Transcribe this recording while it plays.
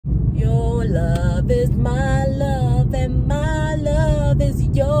love is my love, and my love is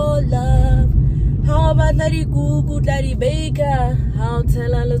your love. How about Larry Cuckoo, Larry Baker? How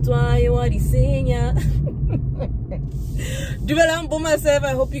tell us why you are the singer? Myself,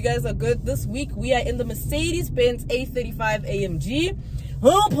 I hope you guys are good. This week we are in the Mercedes-Benz A35 AMG.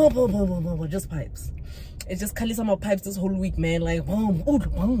 Just pipes. It's just Kali some pipes this whole week, man. Like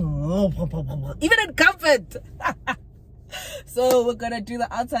even in comfort. So we're gonna do the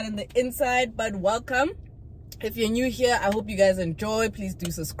outside and the inside, but welcome. If you're new here, I hope you guys enjoy. Please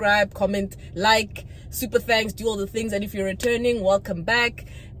do subscribe, comment, like, super thanks, do all the things. And if you're returning, welcome back.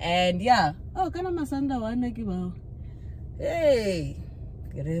 And yeah, oh, kana masanda wana kiba. Hey.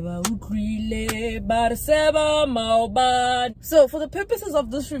 So for the purposes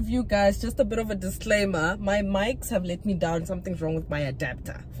of this review, guys, just a bit of a disclaimer. My mics have let me down. Something's wrong with my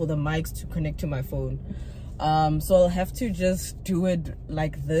adapter for the mics to connect to my phone. So I'll have to just do it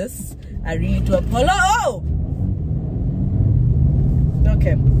like this. I really do apologize. Oh!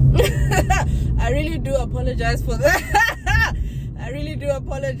 Okay. I really do apologize for that. I really do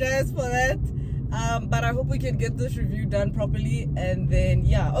apologize for that. But I hope we can get this review done properly. And then,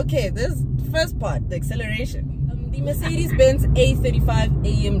 yeah. Okay, this first part, the acceleration. The Mercedes-Benz A35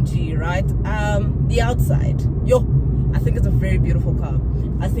 AMG, right? The outside. Yo, I think it's a very beautiful car.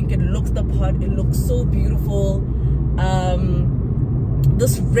 I think it looks the part. It looks so beautiful.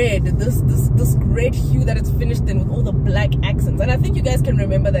 This red, this red hue that it's finished in with all the black accents. And I think you guys can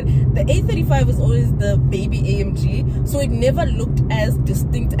remember that the A35 is always the baby AMG, so it never looked as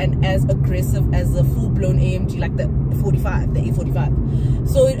distinct and as aggressive as the full-blown AMG, like the A45.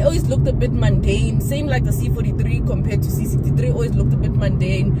 So it always looked a bit mundane, same like the C43 compared to C63, always looked a bit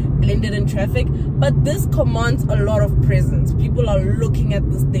mundane, blended in traffic. But this commands a lot of presence. People are looking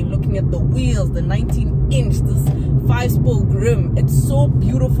at this thing, looking at the wheels, the 19-inch, this 5-spoke rim. It's so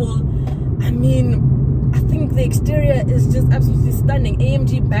beautiful. I mean, I think the exterior is just absolutely stunning.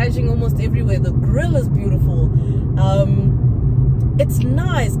 AMG badging almost everywhere. The grille is beautiful. It's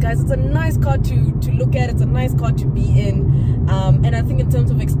nice, guys. It's a nice car to look at. It's a nice car to be in. And I think in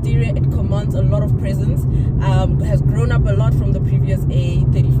terms of exterior, it commands a lot of presence. Has grown up a lot from the previous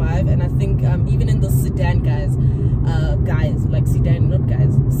A35, and I think even in the sedan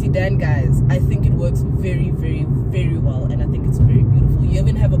sedan guys, I think it works very, very, very well, and I think it's very beautiful. You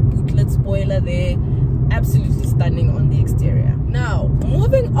even have a bootlet spoiler there. Absolutely stunning on the exterior. Now,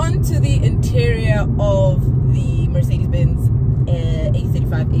 moving on to the interior of the Mercedes-Benz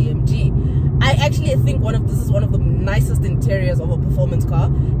A35 AMG. I actually think this is one of the nicest interiors of a performance car.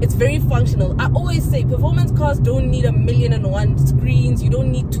 It's very functional. I always say performance cars don't need 1,000,001 screens. You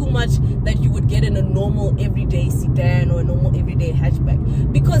don't need too much that you would get in a normal everyday sedan or a normal everyday hatchback,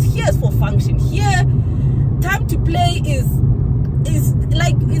 because here's for function. Here, time to play is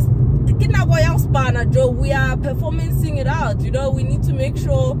we are performancing it out, you know. We need to make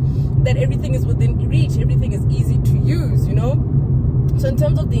sure that everything is within reach, everything is easy to use, you know. So in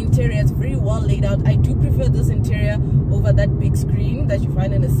terms of the interior, it's very well laid out. I do prefer this interior over that big screen that you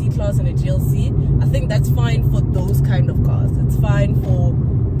find in a C-Class and a GLC. I think that's fine for those kind of cars. It's fine for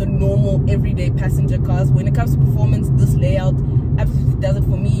the normal everyday passenger cars. When it comes to performance, this layout absolutely does it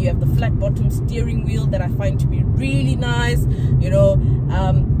for me. You have the flat bottom steering wheel that I find to be really nice, you know.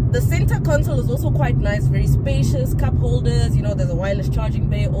 The center console is also quite nice, very spacious, cup holders, you know. There's a wireless charging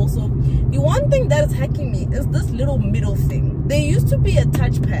bay also. The one thing that is hacking me is this little middle thing. There used to be a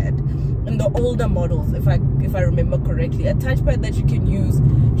touchpad in the older models, if I remember correctly, a touchpad that you can use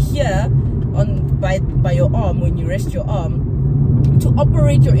here by your arm when you rest your arm to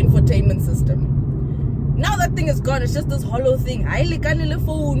operate your infotainment system. Now that thing is gone. It's just this hollow thing. Is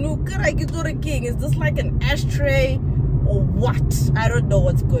this like an ashtray or what? I don't know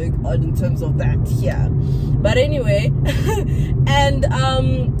what's going on in terms of that here, but anyway. And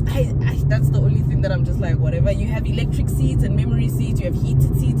that's the only thing that I'm just like, whatever. You have electric seats and memory seats. You have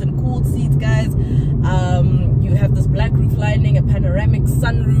heated seats and cooled seats, guys. You have this black roof lining, a panoramic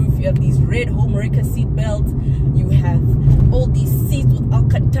sunroof. You have these red home wrecker seat belts. You have all these seats with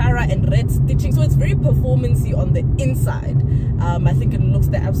Alcantara and red stitching, so it's very performancey on the inside. I think it looks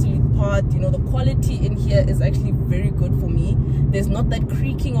the absolute part. You know, the quality in here is actually very good for me. There's not that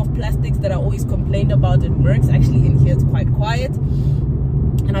creaking of plastics that I always complained about in Mercs. Actually, in here it's quite quiet.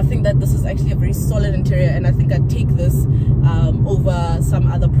 And I think that this is actually a very solid interior, and I think I'd take this over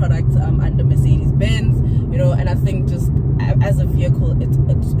some other products under Mercedes-Benz, you know. And I think just as a vehicle,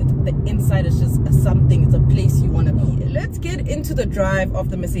 the inside is just something. It's a place you want to be. Let's get into the drive of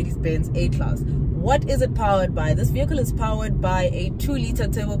the Mercedes-Benz A-Class. What is it powered by? This vehicle is powered by a 2-liter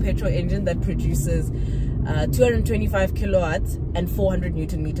turbo petrol engine that produces 225 kilowatts and 400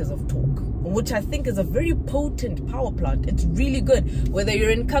 newton meters of torque, which I think is a very potent power plant. It's really good. Whether you're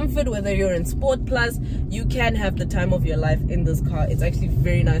in comfort, whether you're in sport plus, you can have the time of your life in this car. It's actually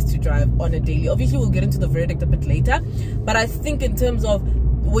very nice to drive on a daily. Obviously we'll get into the verdict a bit later, but I think in terms of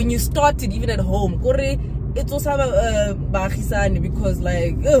when you start it even at home, it's also because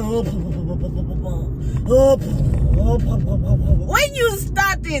like when you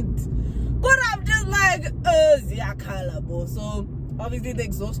start it, I'm just like so obviously the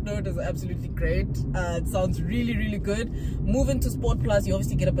exhaust note is absolutely great. It sounds really good. Moving to sport plus, you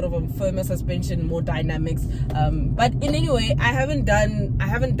obviously get a bit of a firmer suspension, more dynamics, but in any way, I haven't done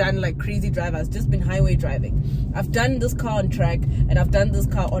like crazy drive. I've just been highway driving. I've done this car on track, and I've done this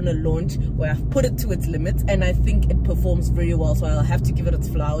car on a launch where I've put it to its limits, and I think it performs very well, so I'll have to give it its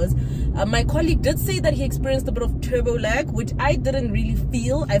flowers. My colleague did say that he experienced a bit of turbo lag, which I didn't really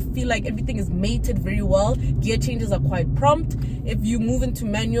feel. I feel like everything is mated very well. Gear changes are quite prompt. If you move into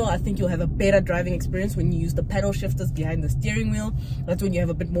manual, I think you'll have a better driving experience when you use the paddle shifters behind the steering wheel. That's when you have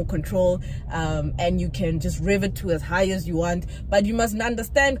a bit more control, and you can just rev it to as high as you want. But you must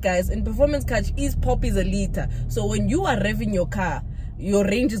understand, guys, in performance car, each pop is a liter. So when you are revving your car, your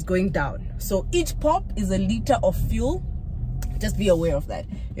range is going down. So each pop is a liter of fuel. Just be aware of that,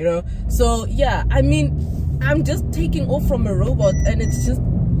 you know. So yeah, I mean, I'm just taking off from a robot, and it's just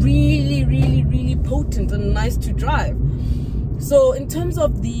really potent and nice to drive. So in terms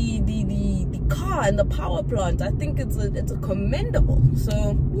of the car and the power plant, I think it's a commendable.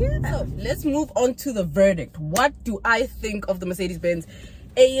 So yeah, so let's move on to the verdict. What do I think of the Mercedes-Benz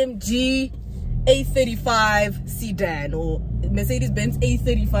AMG A35 Sedan, or Mercedes-Benz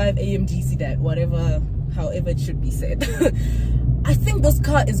A35 AMG Sedan, however it should be said? I think this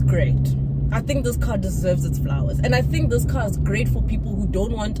car is great. I think this car deserves its flowers, and I think this car is great for people who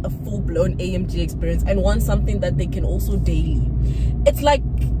don't want a full-blown AMG experience and want something that they can also daily. It's like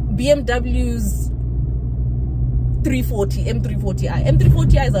BMW's M340i.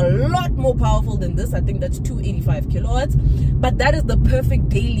 M340i is a lot more powerful than this. I think that's 285 kilowatts, but that is the perfect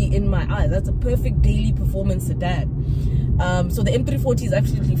daily in my eyes. That's a perfect daily performance sedan. So the M340 is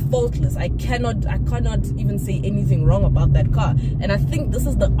absolutely faultless. I cannot even say anything wrong about that car, and I think this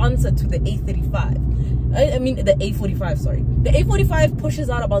is the answer to the A35. I mean the A45, sorry. The A45 pushes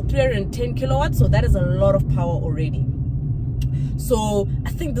out about 310 kilowatts, so that is a lot of power already. So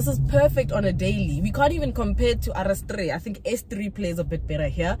I think this is perfect on a daily. We can't even compare it to RS3. I think S3 plays a bit better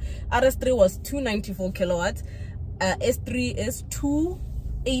here. RS3 was 294 kilowatts. S3 is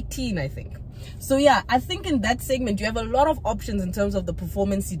 218, I think. So yeah, I think in that segment you have a lot of options in terms of the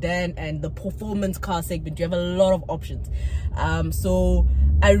performance sedan and the performance car segment. You have a lot of options. So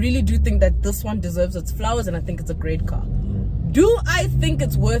I really do think that this one deserves its flowers, and I think it's a great car. Do I think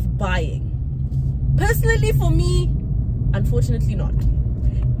it's worth buying? Personally, for me, unfortunately not.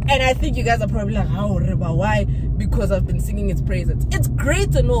 And I think you guys are probably like, oh Reba, why? Because I've been singing its praises. It's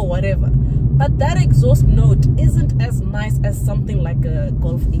great and all, whatever, but that exhaust note isn't as nice as something like a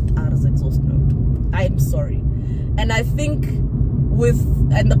Golf 8R's exhaust note. I'm sorry. And I think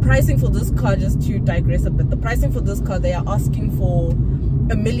and the pricing for this car, just to digress a bit, the pricing for this car, they are asking for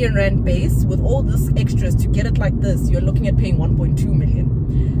R1 million base with all this extras. To get it like this, you're looking at paying 1.2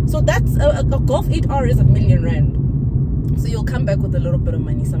 million. So that's a Golf 8R is R1 million. So you'll come back with a little bit of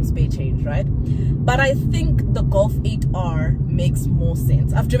money, some spare change, right? But I think the Golf 8R makes more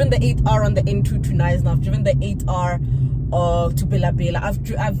sense. I've driven the 8R on the N2 to Nice now. I've driven the 8R to Bela Bela.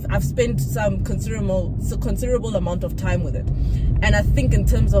 I've spent some considerable amount of time with it, and I think in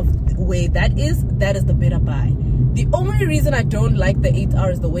terms of where that is the better buy. The only reason I don't like the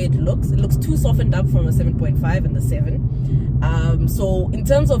 8R is the way it looks. It looks too softened up from a 7.5 and the 7. So in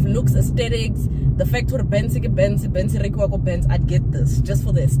terms of looks, aesthetics, the fact that Benz, I'd get this just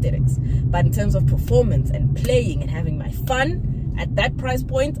for the aesthetics. But in terms of performance and playing and having my fun at that price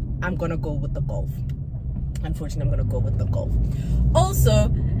point, I'm gonna go with the Golf. Unfortunately, I'm gonna go with the Golf.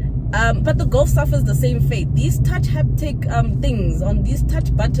 Also, but the Golf suffers the same fate. These touch haptic things on these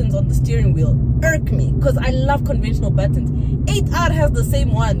touch buttons on the steering wheel irk me, because I love conventional buttons. 8R has the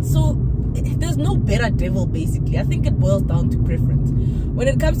same one, so there's no better devil. Basically, I think it boils down to preference. When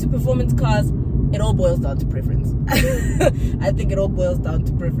it comes to performance cars, it all boils down to preference. I think it all boils down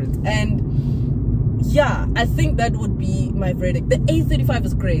to preference. And yeah, I think that would be my verdict. The A35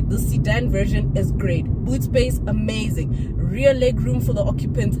 is great. The sedan version is great. Boot space, amazing. Rear leg room for the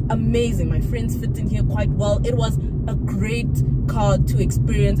occupants, amazing. My friends fit in here quite well. It was a great car to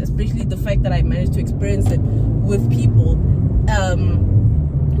experience, especially the fact that I managed to experience it with people.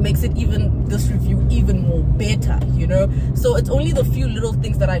 makes it this review even more better, you know. So it's only the few little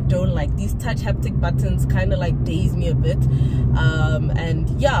things that I don't like. These touch haptic buttons kind of like daze me a bit, and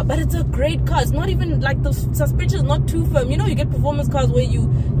yeah, but it's a great car. It's not even like the suspension is not too firm. You know, you get performance cars where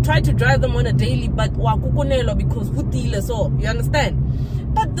you try to drive them on a daily, but because so you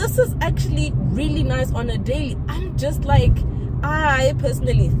understand. But this is actually really nice on a daily. I'm just like, I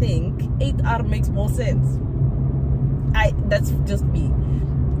personally think 8R makes more sense. That's just me.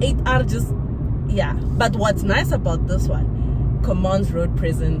 8R just, yeah. But what's nice about this one, commands road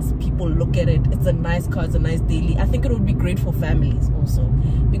presence. People look at it. It's a nice car. It's a nice daily. I think it would be great for families also,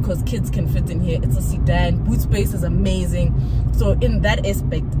 because kids can fit in here. It's a sedan. Boot space is amazing. So in that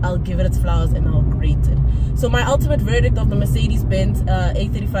aspect, I'll give it its flowers and I'll grade it. So my ultimate verdict of the Mercedes-Benz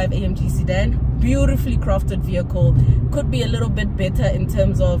A35 AMG Sedan, beautifully crafted vehicle. Could be a little bit better in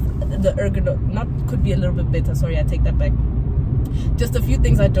terms of the could be a little bit better, sorry, I take that back. Just a few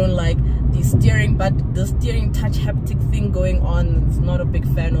things I don't like. The steering, but the steering touch haptic thing going on, it's not a big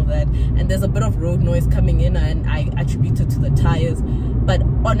fan of that. And there's a bit of road noise coming in, and I attribute it to the tires. But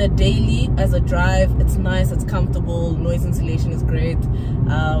on a daily, as a drive, it's nice, it's comfortable, noise insulation is great,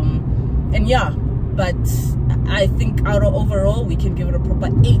 and yeah. But I think overall we can give it a proper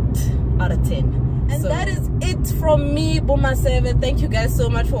 8 out of 10. And so that is it from me, Boma 7. Thank you guys so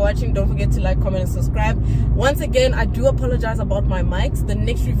much for watching. Don't forget to like, comment, and subscribe. Once again, I do apologize about my mics. The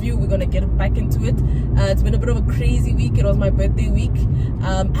next review, we're gonna get back into it. It's been a bit of a crazy week. It was my birthday week.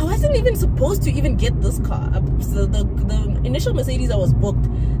 I wasn't even supposed to even get this car. So the initial Mercedes I was booked,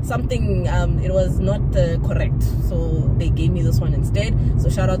 something it was not correct, so they gave me this one instead. So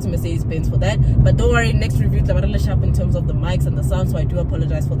shout out to Mercedes-Benz for that. But don't worry, next review is sharp in terms of the mics and the sound, so I do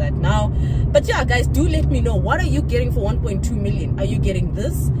apologize for that now. But yeah, guys, do let me know, what are you getting for 1.2 million? Are you getting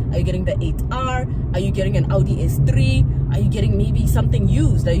this? Are you getting the 8R? Are you getting an Audi S3? Are you getting maybe something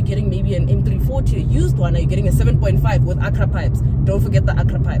used? Are you getting maybe an M340, a used one? Are you getting a 7.5 with Accra pipes? Don't forget the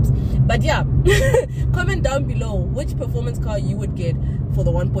Accra pipes. But yeah, comment down below which performance car you would get for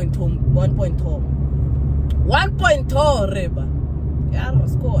the 1.2 Reba. Yeah,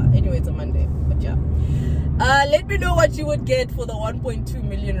 score. Anyway, it's a Monday, but yeah. Let me know what you would get for the 1.2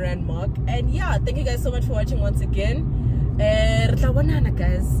 million rand mark. And yeah, thank you guys so much for watching once again. Guys,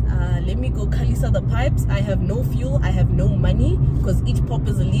 let me go kalisa the pipes. I have no fuel, I have no money, because each pop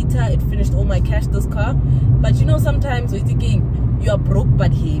is a liter. It finished all my cash, this car. But you know, sometimes with the game, you are broke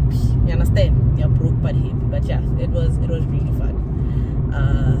but happy. You understand? You are broke but happy. But yeah, it was really fun.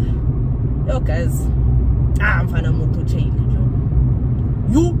 Yo guys, I'm fana moto chain.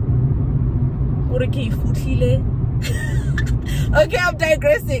 You okay, I'm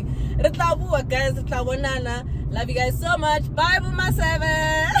digressing. Guys, love you guys so much. Bye, Buma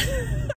 7.